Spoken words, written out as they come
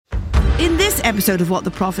In this episode of What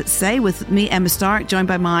the Prophets Say, with me, Emma Stark, joined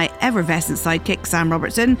by my effervescent sidekick, Sam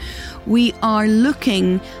Robertson, we are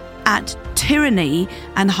looking at tyranny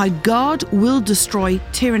and how God will destroy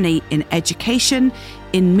tyranny in education,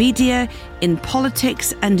 in media, in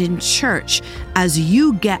politics, and in church as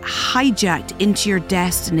you get hijacked into your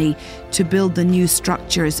destiny to build the new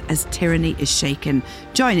structures as tyranny is shaken.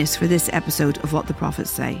 Join us for this episode of What the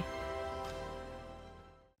Prophets Say.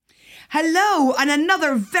 Hello, and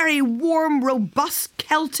another very warm, robust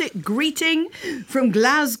Celtic greeting from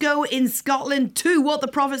Glasgow in Scotland to What the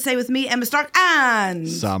Prophets Say with me, Emma Stark, and...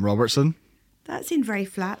 Sam Robertson. That seemed very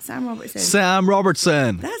flat, Sam Robertson. Sam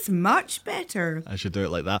Robertson. That's much better. I should do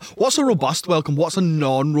it like that. What's a robust welcome? What's a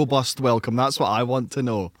non-robust welcome? That's what I want to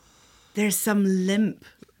know. There's some limp.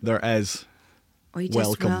 There is. We just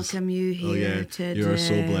Welcomes. welcome you here today. You're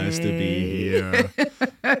so blessed to be here.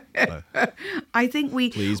 I think we...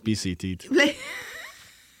 Please be seated.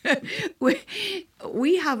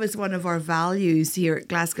 we have as one of our values here at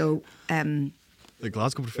Glasgow... The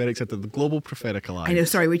Glasgow Prophetic Centre, the Global Prophetic Alliance. I know,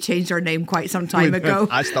 sorry, we changed our name quite some time ago.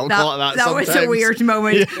 I still call it that sometimes. That was a weird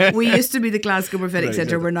moment. Yeah. We used to be the Glasgow Prophetic Right,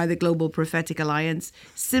 Centre. yeah. We're now the Global Prophetic Alliance.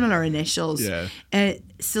 Similar initials. Yeah.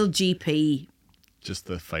 Still GP. Just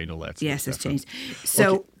the final letter. Yes, it's changed.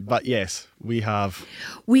 So, okay, but yes, we have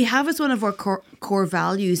as one of our core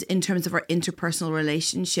values in terms of our interpersonal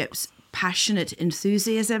relationships, passionate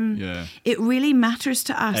enthusiasm. Yeah. It really matters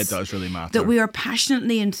to us. It does really matter. That we are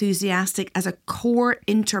passionately enthusiastic as a core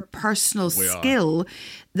interpersonal skill,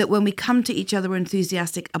 that when we come to each other, we're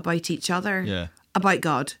enthusiastic about each other. Yeah. About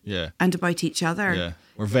God. Yeah. And about each other. Yeah.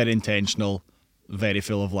 We're very intentional, very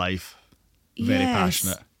full of life, very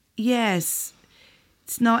passionate. Yes.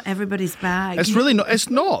 It's not everybody's bag. It's really not. It's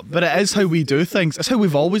not, but it is how we do things. It's how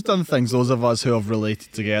we've always done things. Those of us who have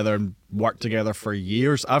related together and worked together for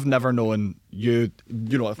years. I've never known you.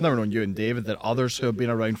 I've never known you and David, that others who have been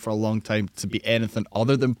around for a long time, to be anything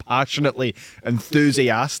other than passionately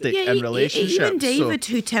enthusiastic in relationships. Even David,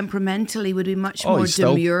 who temperamentally would be much more he's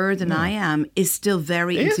still- demure than I am, is still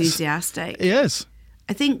very He is. enthusiastic. He is.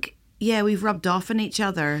 I think, we've rubbed off on each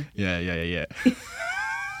other. Yeah.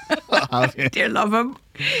 Dear love him.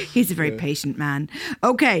 He's a very patient man.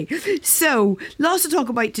 Okay, so lots to talk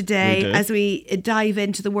about today as we dive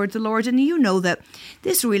into the word of the Lord. And you know that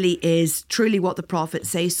this really is truly what the prophets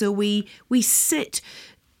say. So we sit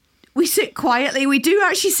quietly. We do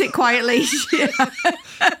actually sit quietly.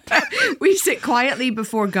 We sit quietly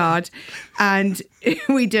before God, and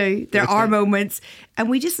we do. There are moments, and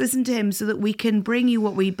we just listen to him so that we can bring you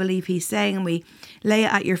what we believe he's saying, and we lay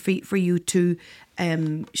it at your feet for you to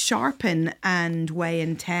sharpen and weigh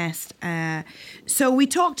and test. So we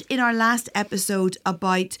talked in our last episode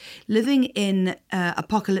about living in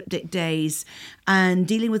apocalyptic days and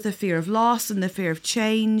dealing with the fear of loss and the fear of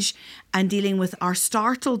change and dealing with our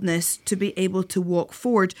startledness to be able to walk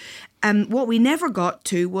forward. What we never got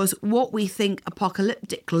to was what we think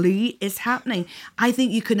apocalyptically is happening. I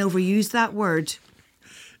think you can overuse that word.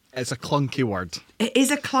 It's a clunky word. It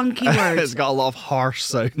is a clunky word. It's got a lot of harsh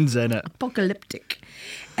sounds in it. Apocalyptic.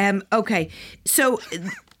 Okay, so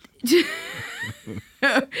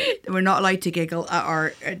we're not allowed to giggle at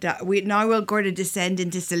our... we're going to descend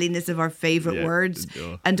into silliness of our favourite words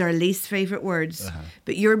and our least favourite words.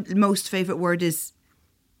 But your most favourite word is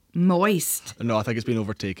moist. No, I think it's been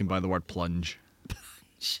overtaken by the word plunge.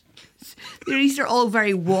 These are all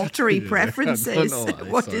very watery preferences. I don't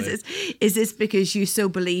know, What is this? Is this because you so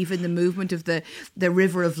believe in the movement of the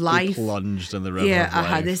river of life? We plunged in the river of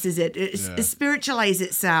life. This is it. Spiritualize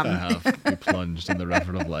it, Sam. I have. We plunged in the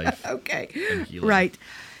river of life. Okay. Right.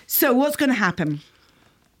 So what's going to happen?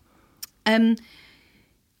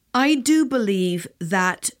 I do believe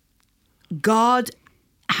that God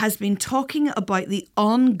has been talking about the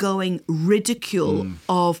ongoing ridicule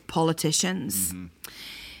of politicians. Mm-hmm.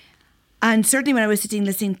 And certainly when I was sitting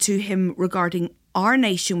listening to him regarding our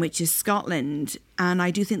nation, which is Scotland, and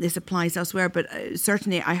I do think this applies elsewhere, but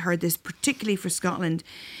certainly I heard this particularly for Scotland,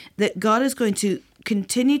 that God is going to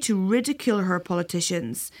continue to ridicule her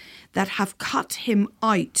politicians that have cut him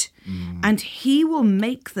out, and he will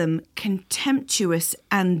make them contemptuous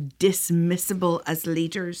and dismissible as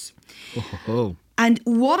leaders. Oh. And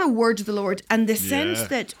what a word of the Lord. And the sense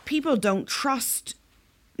that people don't trust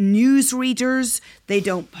newsreaders, they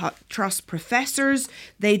don't trust professors,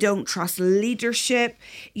 they don't trust leadership.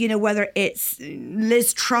 You know, whether it's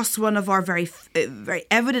Liz Truss, one of our very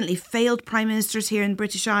evidently failed prime ministers here in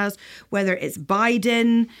British Isles, whether it's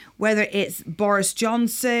Biden, whether it's Boris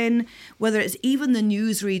Johnson, whether it's even the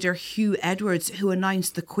newsreader Hugh Edwards, who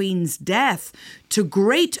announced the Queen's death to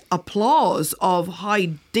great applause of how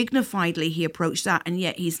dignifiedly he approached that, and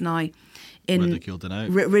yet he's now ridiculed and out.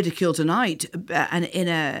 Ridiculed and out, and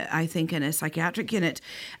I think in a psychiatric unit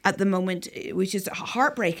at the moment, which is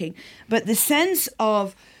heartbreaking. But the sense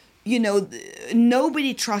of,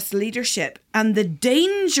 nobody trusts leadership, and the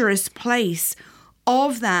dangerous place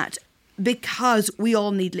of that, because we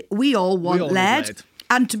all want led.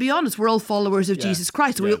 And to be honest, we're all followers of Jesus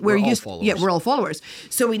Christ. We're all followers.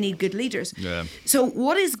 So we need good leaders. Yeah. So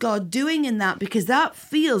what is God doing in that? Because that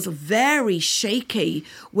feels very shaky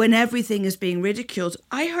when everything is being ridiculed.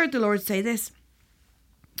 I heard the Lord say this: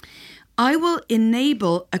 I will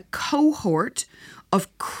enable a cohort of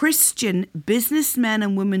Christian businessmen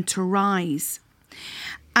and women to rise,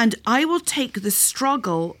 and I will take the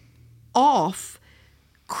struggle off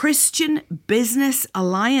Christian business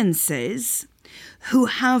alliances who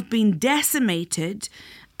have been decimated,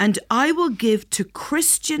 and I will give to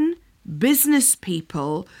Christian business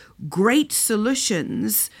people great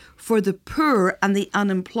solutions for the poor and the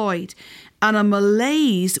unemployed. And a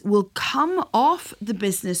malaise will come off the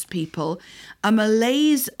business people, a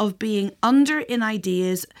malaise of being under in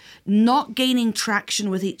ideas, not gaining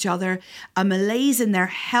traction with each other, a malaise in their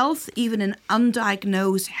health, even in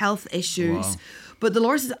undiagnosed health issues. Wow. But the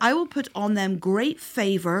Lord says, I will put on them great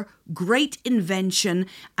favor, great invention,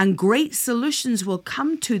 and great solutions will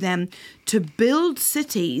come to them to build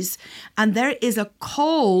cities. And there is a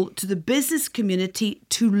call to the business community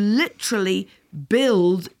to literally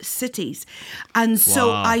build cities. And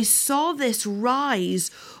so I saw this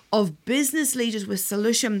rise of business leaders with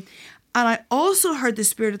solution. And I also heard the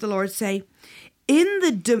Spirit of the Lord say, in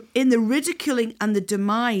the ridiculing and the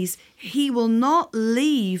demise, he will not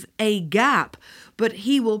leave a gap, but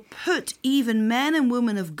he will put even men and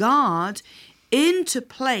women of God into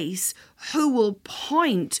place who will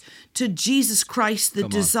point to Jesus Christ, the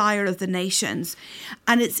desire of the nations.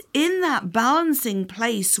 And it's in that balancing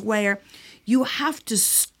place where you have to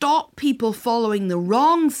stop people following the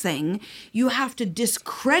wrong thing. You have to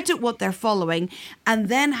discredit what they're following, and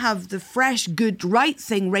then have the fresh, good, right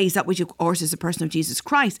thing raised up, which of course is the person of Jesus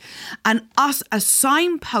Christ, and us a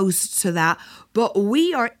signpost to that. But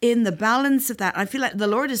we are in the balance of that. I feel like the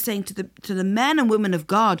Lord is saying to the men and women of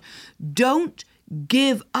God, don't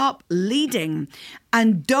give up leading,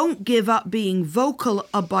 and don't give up being vocal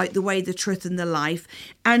about the way, the truth, and the life,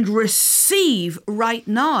 and receive right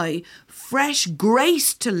now fresh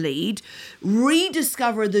grace to lead,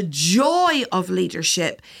 rediscover the joy of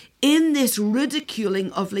leadership in this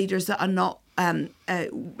ridiculing of leaders that are not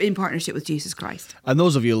in partnership with Jesus Christ. And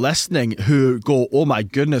those of you listening who go, oh my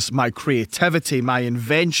goodness, my creativity, my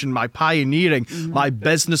invention, my pioneering, my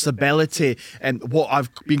business ability, and what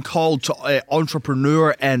I've been called to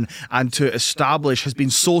entrepreneur in and to establish has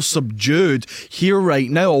been so subdued. Here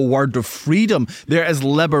right now, a word of freedom. There is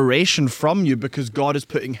liberation from you, because God is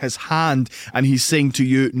putting his hand and he's saying to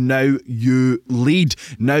you, now you lead,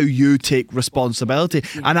 now you take responsibility.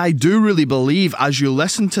 And I do really believe, as you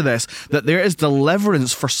listen to this, that there is deliverance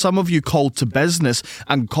for some of you called to business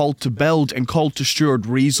and called to build and called to steward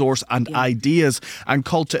resource and ideas and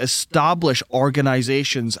called to establish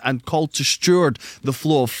organizations and called to steward the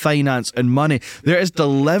flow of finance and money. There is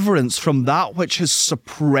deliverance from that which has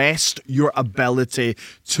suppressed your ability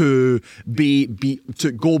to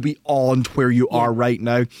to go beyond where you are right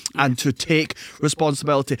now and to take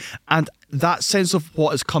responsibility. And that sense of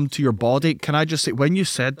what has come to your body, can I just say, when you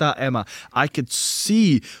said that, Emma, I could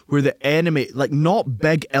see where the enemy, like not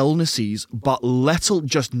big illnesses, but little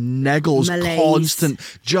just niggles, malaise, constant,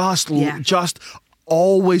 just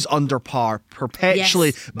always under par,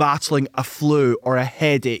 perpetually battling a flu or a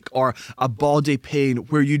headache or a body pain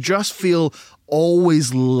where you just feel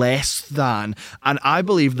always less than. And I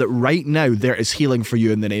believe that right now there is healing for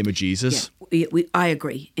you in the name of Jesus. Yeah, I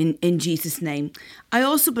agree, in Jesus' name. I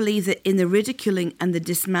also believe that in the ridiculing and the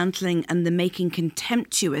dismantling and the making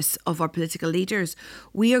contemptuous of our political leaders,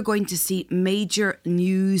 we are going to see major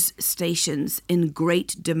news stations in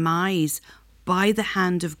great demise by the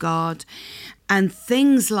hand of God. And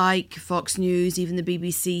things like Fox News, even the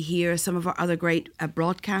BBC here, some of our other great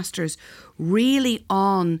broadcasters, really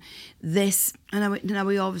on this. And now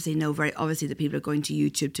we obviously know very obviously that people are going to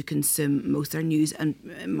YouTube to consume most of their news. And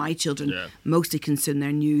my children mostly consume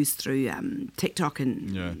their news through TikTok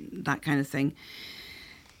and that kind of thing.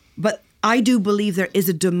 But I do believe there is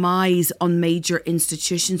a demise on major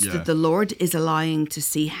institutions that the Lord is allowing to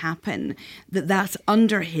see happen, that's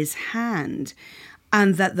under his hand.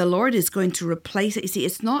 And that the Lord is going to replace it. You see,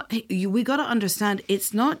 it's not, we got to understand,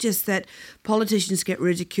 it's not just that politicians get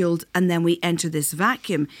ridiculed and then we enter this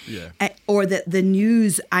vacuum, or that the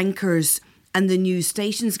news anchors and the news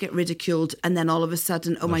stations get ridiculed, and then all of a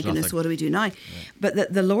sudden, oh my goodness, what do we do now? Yeah.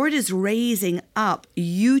 But the Lord is raising up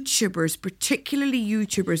YouTubers, particularly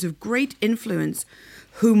YouTubers of great influence,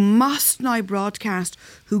 who must now broadcast,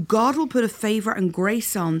 who God will put a favour and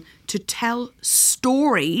grace on to tell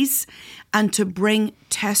stories and to bring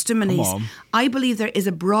testimonies. I believe there is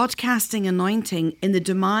a broadcasting anointing in the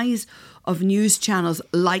demise of news channels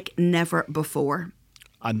like never before.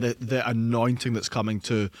 And the anointing that's coming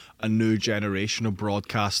to a new generation of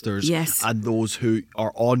broadcasters, yes, and those who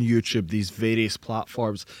are on YouTube, these various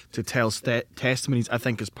platforms, to tell testimonies, I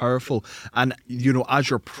think is powerful. And, you know,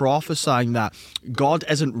 as you're prophesying that, God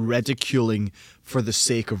isn't ridiculing for the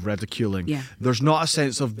sake of ridiculing. Yeah. There's not a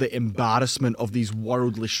sense of the embarrassment of these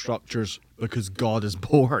worldly structures because God is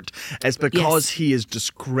bored. It's because he is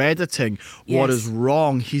discrediting what is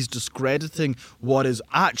wrong. He's discrediting what is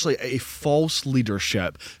actually a false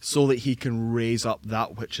leadership so that he can raise up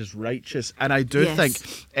that which is righteous. And I do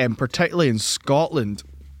think, particularly in Scotland,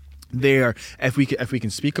 there, if we can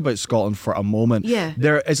speak about Scotland for a moment,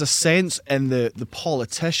 there is a sense in the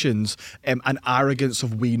politicians, an arrogance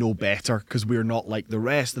of we know better because we're not like the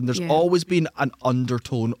rest, and there's always been an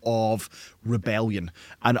undertone of rebellion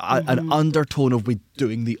and an undertone of we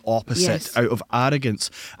doing the opposite out of arrogance.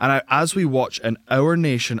 And as we watch in our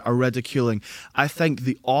nation a ridiculing, I think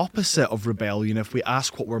the opposite of rebellion, if we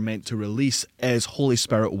ask what we're meant to release, is Holy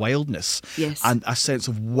Spirit wildness, and a sense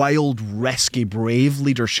of wild, risky, brave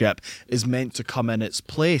leadership is meant to come in its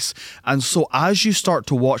place. And so as you start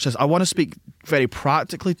to watch this, I want to speak very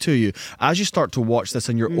practically to you. As you start to watch this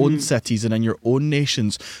in your own cities and in your own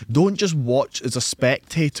nations, don't just watch as a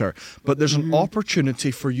spectator, but there's an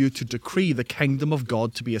opportunity for you to decree the kingdom of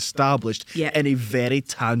God to be established in a very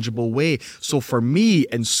tangible way. So for me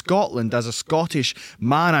in Scotland, as a Scottish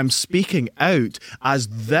man, I'm speaking out as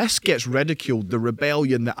this gets ridiculed, the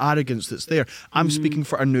rebellion, the arrogance that's there. I'm speaking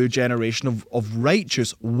for a new generation of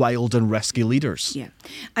righteous, wild and risky leaders. Yeah.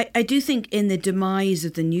 I do think in the demise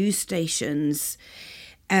of the news stations,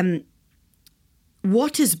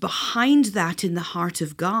 what is behind that in the heart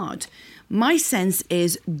of God? My sense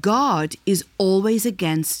is God is always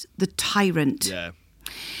against the tyrant. Yeah.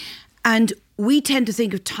 And we tend to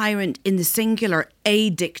think of tyrant in the singular, a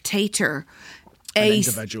dictator,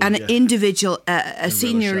 an individual, a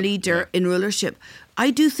senior leader in rulership. I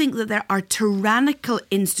do think that there are tyrannical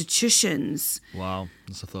institutions. Wow,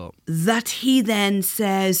 that's a thought. That he then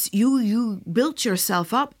says, you built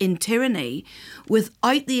yourself up in tyranny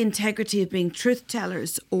without the integrity of being truth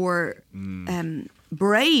tellers or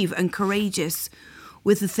brave and courageous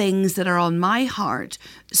with the things that are on my heart.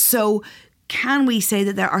 So can we say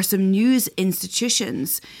that there are some news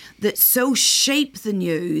institutions that so shape the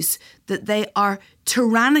news that they are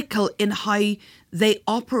tyrannical in how they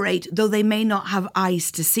operate, though they may not have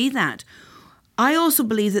eyes to see that? I also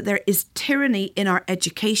believe that there is tyranny in our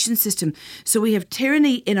education system. So we have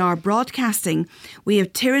tyranny in our broadcasting, we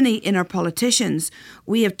have tyranny in our politicians,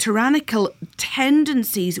 we have tyrannical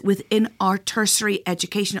tendencies within our tertiary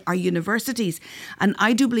education, our universities. And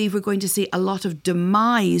I do believe we're going to see a lot of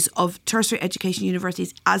demise of tertiary education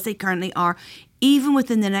universities as they currently are, even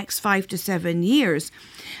within the next 5 to 7 years.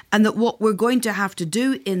 And that what we're going to have to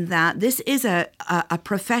do in that, this is a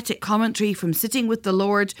prophetic commentary from sitting with the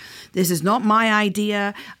Lord. This is not my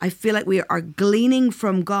idea. I feel like we are gleaning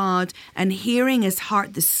from God and hearing his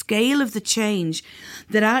heart, the scale of the change,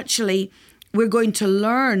 that actually we're going to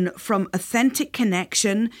learn from authentic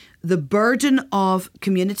connection, the burden of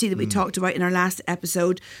community that we talked about in our last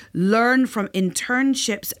episode, learn from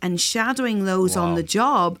internships and shadowing those on the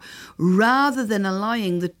job, rather than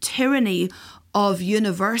allowing the tyranny of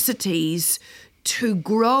universities to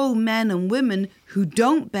grow men and women who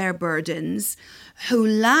don't bear burdens, who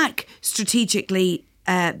lack strategically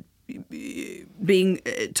being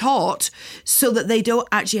taught, so that they don't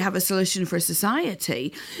actually have a solution for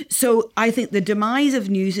society. So I think the demise of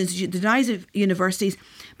news institutes, the demise of universities,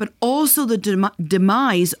 but also the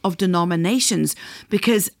demise of denominations,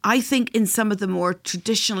 because I think in some of the more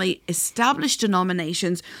traditionally established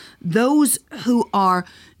denominations, those who are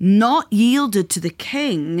not yielded to the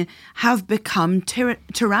king have become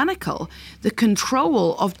tyrannical, the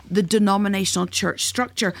control of the denominational church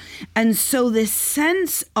structure. And so this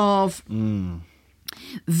sense of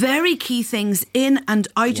very key things in and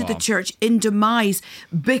out of the church in demise,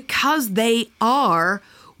 because they are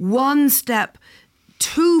one step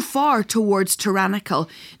too far towards tyrannical.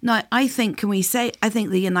 Now, I think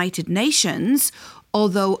the United Nations,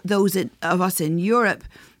 although those of us in Europe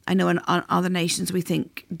I know in other nations we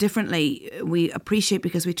think differently. We appreciate,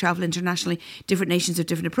 because we travel internationally, different nations have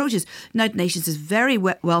different approaches. United Nations is very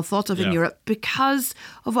well thought of in Europe because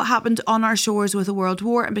of what happened on our shores with the World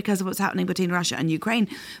War and because of what's happening between Russia and Ukraine.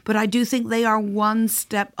 But I do think they are one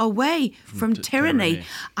step away from tyranny.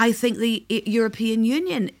 I think the European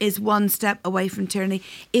Union is one step away from tyranny,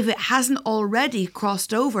 if it hasn't already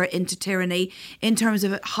crossed over into tyranny in terms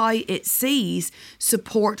of how it sees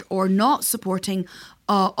support or not supporting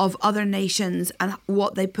of other nations and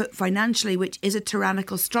what they put financially, which is a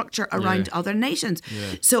tyrannical structure around other nations.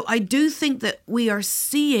 So I do think that we are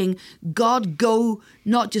seeing God go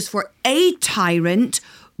not just for a tyrant,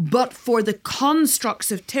 but for the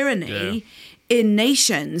constructs of tyranny in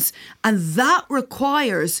nations. And that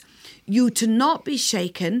requires you to not be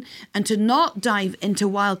shaken and to not dive into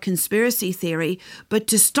wild conspiracy theory, but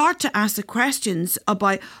to start to ask the questions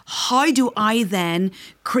about, how do I then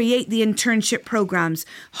create the internship programs?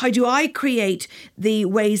 How do I create the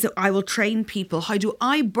ways that I will train people? How do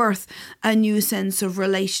I birth a new sense of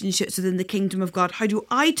relationships within the kingdom of God? How do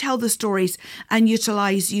I tell the stories and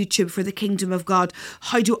utilize YouTube for the kingdom of God?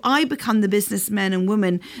 How do I become the businessmen and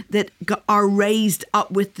women that are raised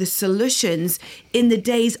up with the solutions in the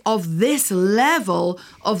days of this level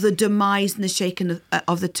of the demise and the shaking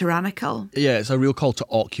of the tyrannical? Yeah, it's a real call to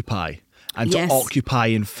occupy. And to occupy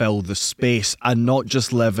and fill the space, and not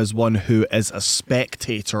just live as one who is a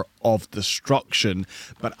spectator of destruction,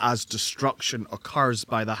 but as destruction occurs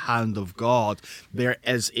by the hand of God, there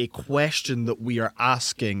is a question that we are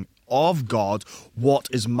asking of God: what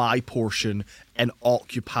is my portion in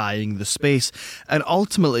occupying the space? And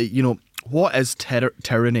ultimately, you know, what is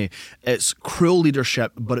tyranny? It's cruel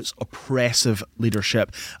leadership, but it's oppressive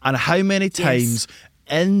leadership. And how many times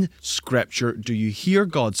in Scripture do you hear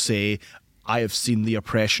God say, I have seen the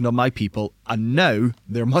oppression of my people, and now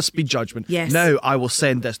there must be judgment. Yes. Now I will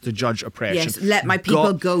send this to judge oppression. Yes, let my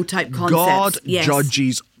people go type concept. God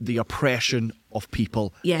judges the oppression of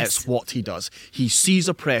people. Yes. It's what he does. He sees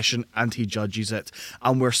oppression and he judges it.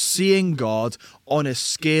 And we're seeing God on a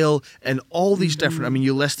scale in all these different, I mean,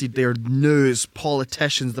 you listed there news,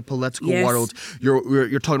 politicians, the political world.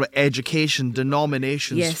 You're talking about education,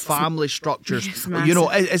 denominations, family structures. You know,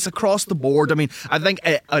 it's across the board. I mean, I think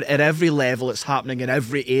at every level it's happening in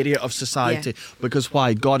every area of society. Because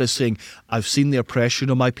why? God is saying, I've seen the oppression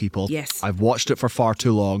of my people. Yes. I've watched it for far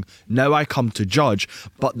too long. Now I come to judge.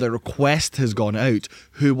 But the request has gone out: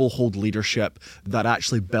 who will hold leadership that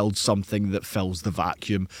actually builds something that fills the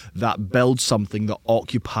vacuum, that builds something that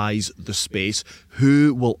occupies the space?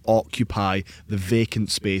 Who will occupy the vacant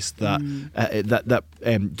space that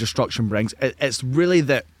destruction brings? It's really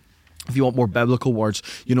that, if you want more biblical words,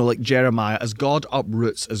 you know, like Jeremiah, as God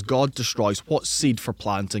uproots, as God destroys, what seed for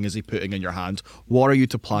planting is he putting in your hand? What are you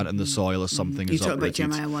to plant in the soil as something is uprooted? You talk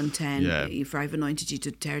about Jeremiah 1:10, for I've anointed you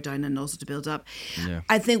to tear down and also to build up.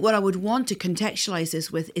 I think what I would want to contextualise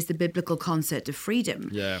this with is the biblical concept of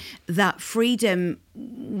freedom. That freedom,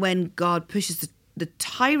 when God pushes the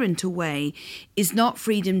tyrant away, is not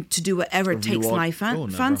freedom to do whatever it takes my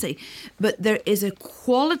fancy. But there is a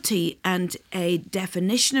quality and a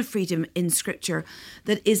definition of freedom in Scripture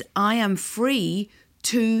that is, I am free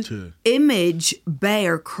to image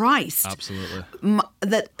bear Christ. Absolutely.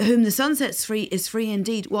 That whom the Son sets free is free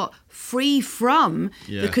indeed. What? Free from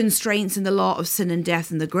the constraints and the law of sin and death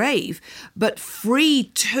and the grave, but free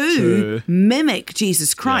to mimic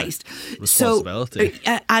Jesus Christ. Responsibility.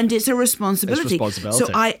 So, and it's a responsibility. It's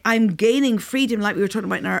responsibility. So I'm gaining freedom, like we were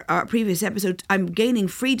talking about in our previous episode. I'm gaining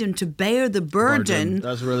freedom to bear the burden.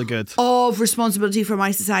 That's really good. Of responsibility for my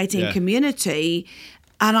society and community.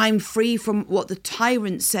 And I'm free from what the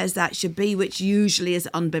tyrant says that should be, which usually is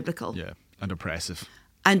unbiblical. Yeah, and oppressive.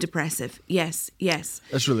 And oppressive, yes.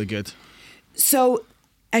 That's really good. So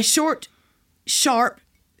a short, sharp,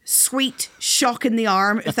 sweet shock in the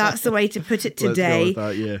arm, if that's the way to put it today, Let's go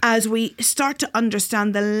with that, as we start to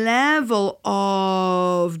understand the level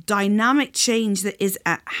of dynamic change that is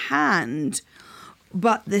at hand,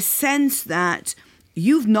 but the sense that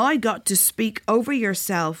you've now got to speak over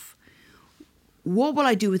yourself. What will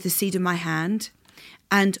I do with the seed in my hand?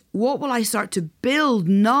 And what will I start to build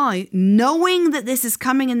now, knowing that this is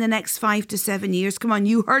coming in the next 5 to 7 years? Come on,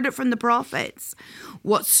 you heard it from the prophets.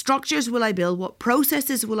 What structures will I build? What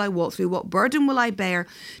processes will I walk through? What burden will I bear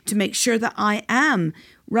to make sure that I am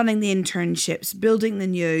running the internships, building the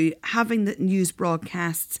new, having the news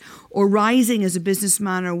broadcasts, or rising as a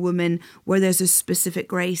businessman or woman where there's a specific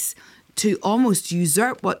grace to almost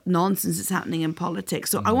usurp what nonsense is happening in politics.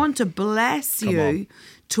 So I want to bless you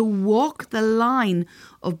to walk the line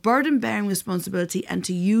of burden-bearing responsibility and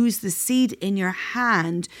to use the seed in your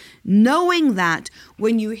hand, knowing that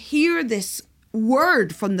when you hear this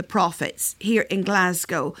word from the prophets here in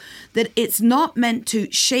Glasgow, that it's not meant to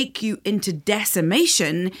shake you into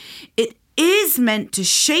decimation. It is meant to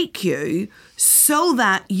shake you so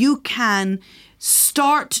that you can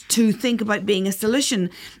start to think about being a solution.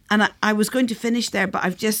 And I was going to finish there, but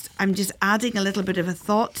I'm just adding a little bit of a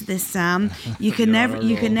thought to this, Sam. You can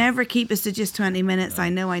never keep us to just 20 minutes. I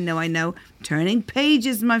know. Turning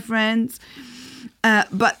pages, my friends.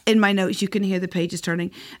 But in my notes, you can hear the pages turning.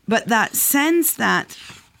 But that sense that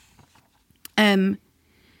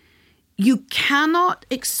you cannot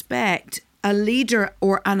expect a leader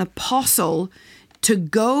or an apostle to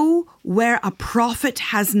go where a prophet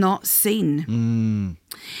has not seen.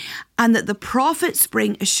 And that the prophets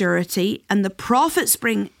bring a surety and the prophets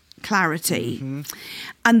bring clarity.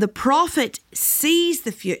 And the prophet sees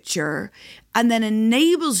the future and then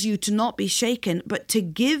enables you to not be shaken, but to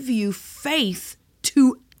give you faith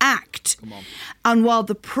to act. And while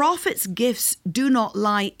the prophet's gifts do not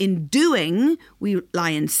lie in doing, we lie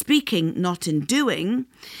in speaking, not in doing,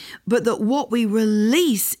 but that what we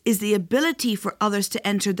release is the ability for others to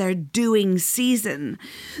enter their doing season,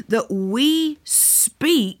 that we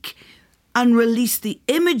speak and release the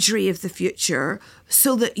imagery of the future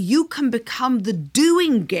so that you can become the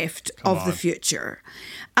doing gift of the future.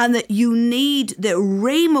 And that you need the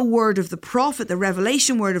rhema word of the prophet, the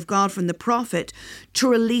revelation word of God from the prophet, to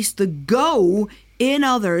release the go in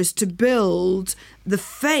others to build the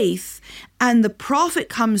faith. And the prophet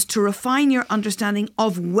comes to refine your understanding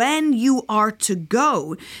of when you are to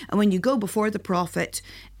go. And when you go before the prophet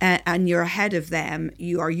and you're ahead of them,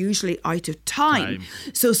 you are usually out of time.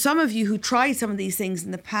 So some of you who tried some of these things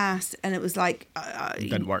in the past and it was like, it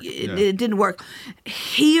didn't work. It didn't work.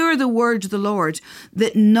 Hear the word of the Lord,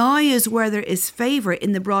 that now is where there is favour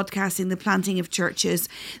in the broadcasting, the planting of churches,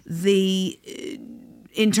 the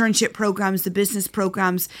internship programs, the business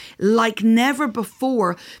programs, like never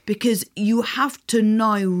before, because you have to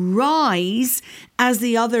now rise as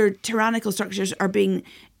the other tyrannical structures are being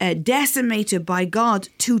decimated by God,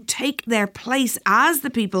 to take their place as the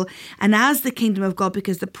people and as the kingdom of God,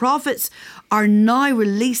 because the prophets are now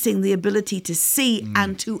releasing the ability to see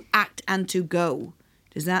and to act and to go.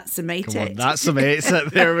 Does that summate it? That summates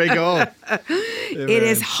it. There we go. It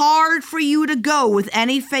is hard for you to go with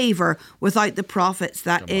any favour without the prophets.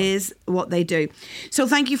 That is what they do. So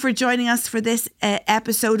thank you for joining us for this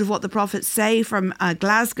episode of What the Prophets Say from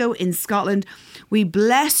Glasgow in Scotland. We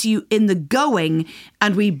bless you in the going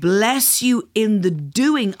and we bless you in the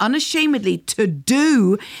doing, unashamedly, to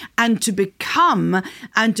do and to become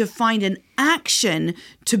and to find an action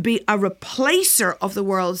to be a replacer of the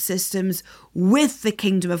world systems with the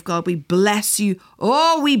kingdom of God. We bless you.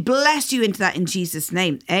 Oh, we bless you into that in Jesus'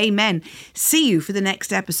 name. Amen. See you for the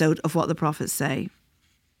next episode of What the Prophets Say.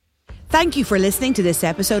 Thank you for listening to this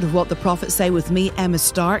episode of What the Prophets Say with me, Emma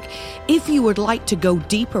Stark. If you would like to go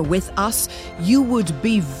deeper with us, you would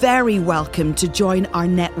be very welcome to join our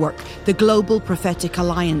network, the Global Prophetic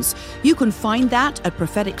Alliance. You can find that at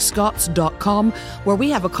propheticscots.com, where we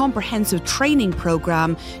have a comprehensive training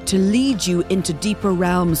program to lead you into deeper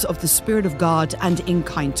realms of the Spirit of God and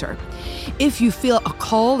encounter. If you feel a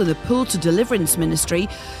call and a pull to deliverance ministry,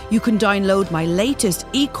 you can download my latest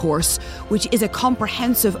e-course, which is a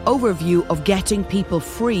comprehensive overview of getting people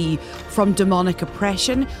free from demonic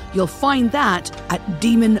oppression. You'll find that at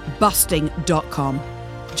demonbusting.com.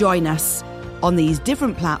 Join us on these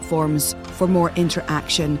different platforms for more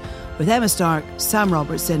interaction with Emma Stark, Sam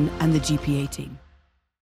Robertson and the GPA team.